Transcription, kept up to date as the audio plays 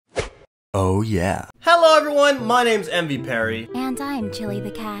Oh yeah. Hello everyone, my name's MVPerry. And I'm Chili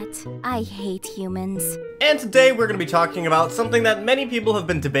the Cat. I hate humans. And today we're going to be talking about something that many people have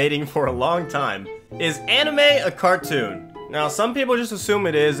been debating for a long time. Is anime a cartoon? Now some people just assume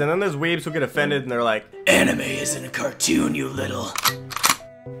it is, and then there's weebs who get offended and they're like, "Anime isn't a cartoon, you little."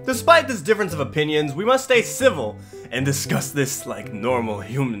 Despite this difference of opinions, we must stay civil and discuss this like normal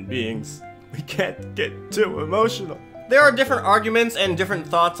human beings. We can't get too emotional. There are different arguments and different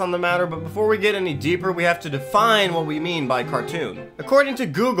thoughts on the matter, but before we get any deeper, we have to define what we mean by cartoon. According to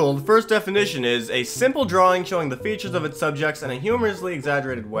Google, the first definition is a simple drawing showing the features of its subjects in a humorously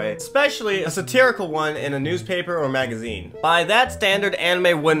exaggerated way, especially a satirical one in a newspaper or magazine. By that standard,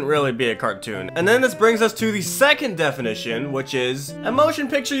 anime wouldn't really be a cartoon. And then this brings us to the second definition, which is a motion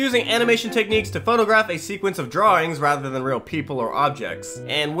picture using animation techniques to photograph a sequence of drawings rather than real people or objects.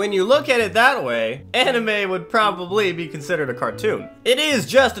 And when you look at it that way, anime would probably be considered a cartoon. It is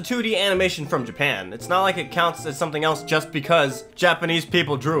just a 2D animation from Japan. It's not like it counts as something else just because Japanese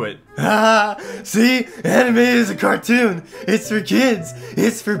people drew it. See? Anime is a cartoon. It's for kids.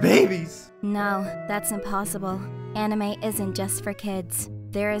 It's for babies. No, that's impossible. Anime isn't just for kids.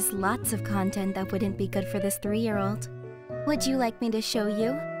 There is lots of content that wouldn't be good for this 3-year-old. Would you like me to show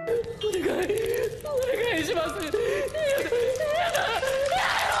you?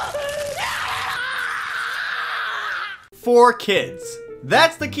 For kids.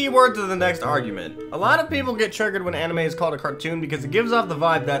 That's the key word to the next argument. A lot of people get triggered when anime is called a cartoon because it gives off the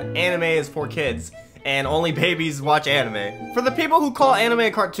vibe that anime is for kids and only babies watch anime. For the people who call anime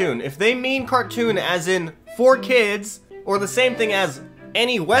a cartoon, if they mean cartoon as in for kids or the same thing as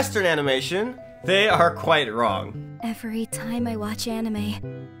any Western animation, they are quite wrong. Every time I watch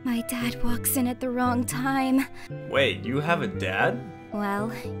anime, my dad walks in at the wrong time. Wait, you have a dad?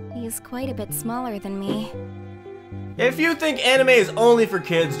 Well, he's quite a bit smaller than me. If you think anime is only for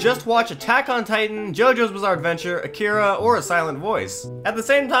kids, just watch Attack on Titan, JoJo's Bizarre Adventure, Akira, or A Silent Voice. At the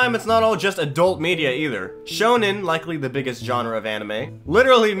same time, it's not all just adult media either. Shonen, likely the biggest genre of anime,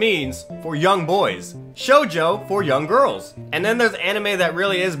 literally means for young boys. Shoujo for young girls. And then there's anime that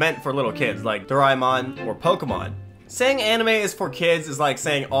really is meant for little kids, like Doraemon or Pokemon. Saying anime is for kids is like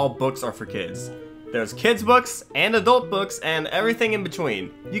saying all books are for kids. There's kids books, and adult books, and everything in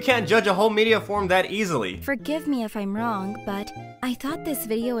between. You can't judge a whole media form that easily. Forgive me if I'm wrong, but I thought this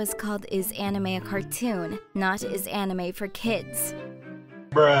video was called Is Anime a Cartoon, not Is Anime for Kids?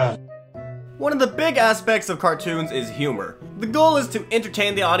 Bruh. One of the big aspects of cartoons is humor. The goal is to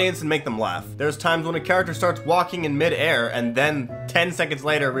entertain the audience and make them laugh. There's times when a character starts walking in mid-air and then 10 seconds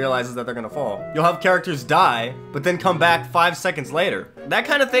later realizes that they're gonna fall. You'll have characters die, but then come back 5 seconds later. That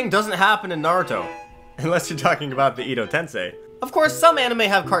kind of thing doesn't happen in Naruto. Unless you're talking about the Edo Tensei. Of course, some anime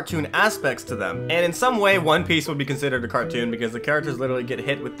have cartoon aspects to them, and in some way, One Piece would be considered a cartoon because the characters literally get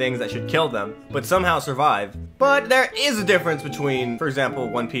hit with things that should kill them, but somehow survive. But there is a difference between, for example,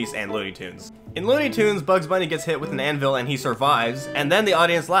 One Piece and Looney Tunes. In Looney Tunes, Bugs Bunny gets hit with an anvil and he survives, and then the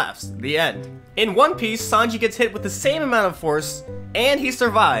audience laughs. The end. In One Piece, Sanji gets hit with the same amount of force, and he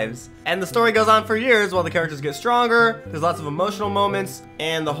survives. And the story goes on for years while the characters get stronger, there's lots of emotional moments,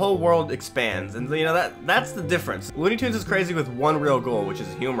 and the whole world expands. And you know, that's the difference. Looney Tunes is crazy with one real goal, which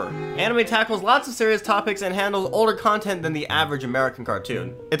is humor. Anime tackles lots of serious topics and handles older content than the average American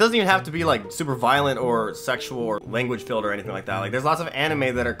cartoon. It doesn't even have to be like super violent or sexual or language filled or anything like that. Like there's lots of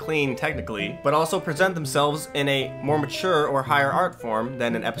anime that are clean technically, but also present themselves in a more mature or higher art form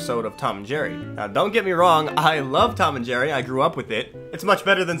than an episode of Tom and Jerry. Now don't get me wrong, I love Tom and Jerry, I grew up with it. It's much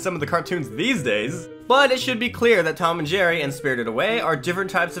better than some of the cartoons these days. But it should be clear that Tom and Jerry and Spirited Away are different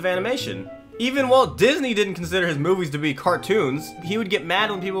types of animation. Even Walt Disney didn't consider his movies to be cartoons, he would get mad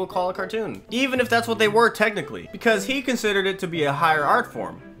when people would call it a cartoon. Even if that's what they were technically, because he considered it to be a higher art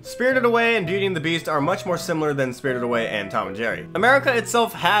form. Spirited Away and Beauty and the Beast are much more similar than Spirited Away and Tom and Jerry. America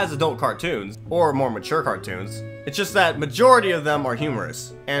itself has adult cartoons, or more mature cartoons. It's just that majority of them are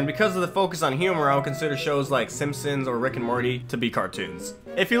humorous. And because of the focus on humor, I would consider shows like Simpsons or Rick and Morty to be cartoons.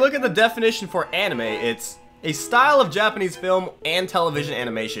 If you look at the definition for anime, it's a style of Japanese film and television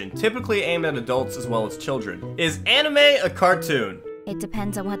animation, typically aimed at adults as well as children. Is anime a cartoon? It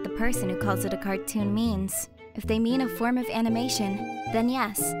depends on what the person who calls it a cartoon means. If they mean a form of animation, then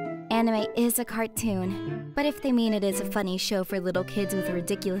yes, anime is a cartoon. But if they mean it is a funny show for little kids with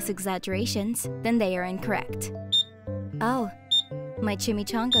ridiculous exaggerations, then they are incorrect. Oh, my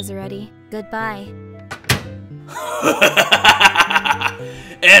chimichangas are ready. Goodbye.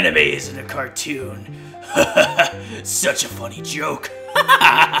 Anime isn't a cartoon. Such a funny joke.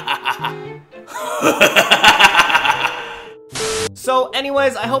 So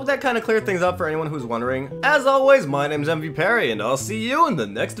anyways, I hope that kind of cleared things up for anyone who's wondering. As always, my name's MVPerry, and I'll see you in the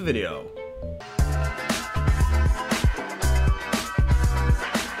next video.